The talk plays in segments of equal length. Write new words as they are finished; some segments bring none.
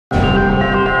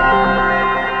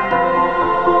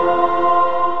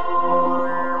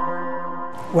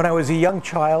When I was a young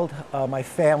child, my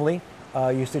family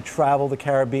used to travel the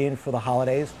Caribbean for the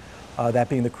holidays, that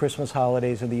being the Christmas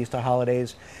holidays and the Easter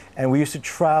holidays. And we used to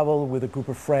travel with a group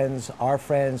of friends, our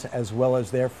friends as well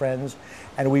as their friends.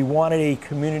 And we wanted a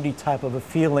community type of a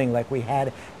feeling like we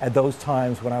had at those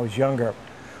times when I was younger.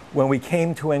 When we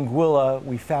came to Anguilla,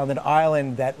 we found an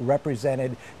island that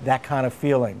represented that kind of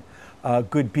feeling.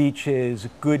 Good beaches,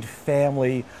 good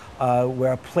family,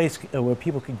 where a place where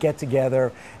people could get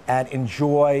together and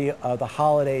enjoy the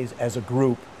holidays as a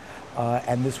group.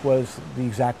 And this was the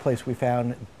exact place we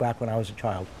found back when I was a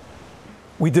child.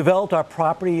 We developed our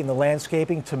property in the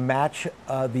landscaping to match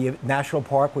the national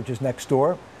park, which is next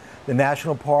door. The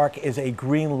national park is a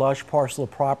green, lush parcel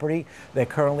of property that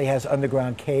currently has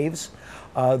underground caves.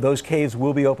 Those caves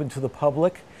will be open to the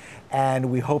public,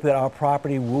 and we hope that our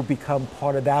property will become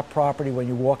part of that property when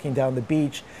you're walking down the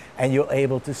beach and you're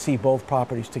able to see both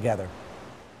properties together.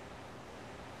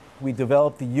 We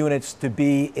developed the units to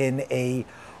be in a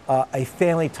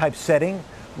family type setting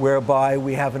whereby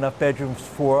we have enough bedrooms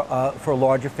for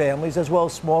larger families as well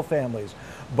as small families.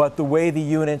 But the way the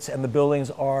units and the buildings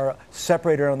are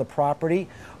separated on the property,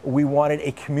 we wanted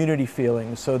a community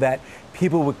feeling so that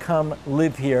people would come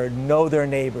live here, know their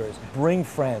neighbors, bring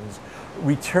friends,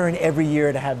 return every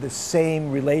year to have the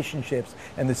same relationships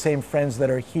and the same friends that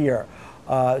are here.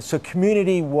 So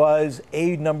community was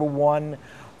a number one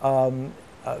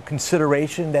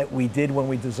consideration that we did when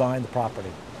we designed the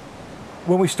property.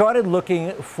 When we started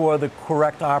looking for the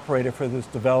correct operator for this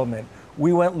development,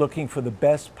 we went looking for the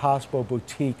best possible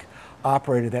boutique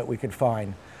operator that we could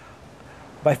find.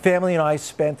 My family and I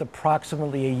spent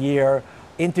approximately a year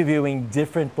interviewing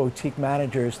different boutique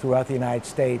managers throughout the United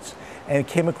States and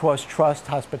came across Trust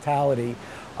Hospitality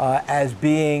as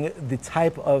being the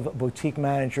type of boutique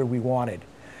manager we wanted.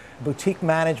 Boutique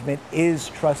management is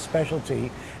Trust's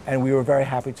specialty, and we were very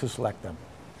happy to select them.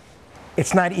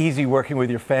 It's not easy working with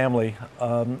your family.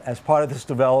 As part of this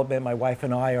development, my wife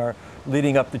and I are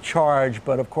leading up the charge,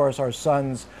 but of course our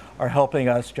sons are helping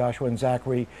us, Joshua and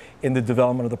Zachary, in the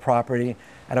development of the property.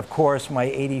 And of course, my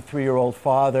 83-year-old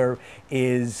father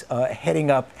is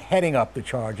heading up the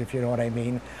charge, if you know what I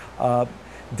mean.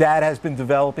 Dad has been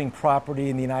developing property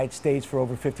in the United States for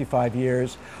over 55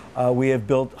 years. We have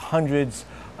built hundreds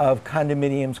of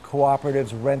condominiums,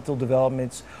 cooperatives, rental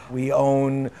developments. We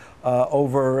own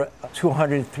over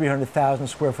 200, 300,000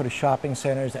 square foot of shopping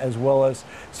centers, as well as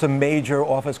some major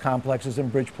office complexes in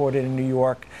Bridgeport and in New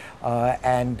York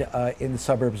and in the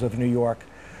suburbs of New York.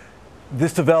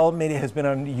 This development has been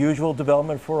an unusual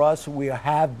development for us. We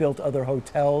have built other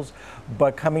hotels,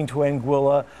 but coming to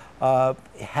Anguilla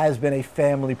has been a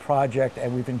family project,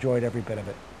 and we've enjoyed every bit of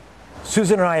it.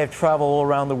 Susan and I have traveled all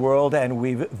around the world, and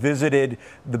we've visited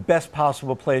the best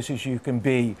possible places you can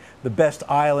be, the best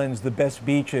islands, the best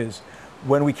beaches.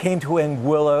 When we came to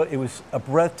Anguilla, it was a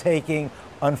breathtaking,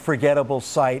 unforgettable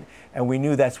sight, and we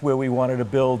knew that's where we wanted to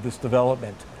build this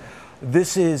development.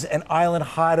 This is an island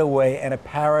hideaway and a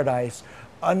paradise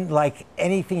unlike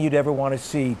anything you'd ever want to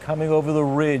see. Coming over the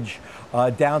ridge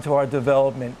down to our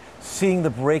development, seeing the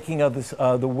breaking of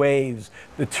the waves,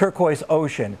 the turquoise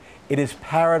ocean. It is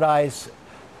paradise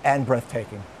and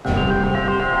breathtaking.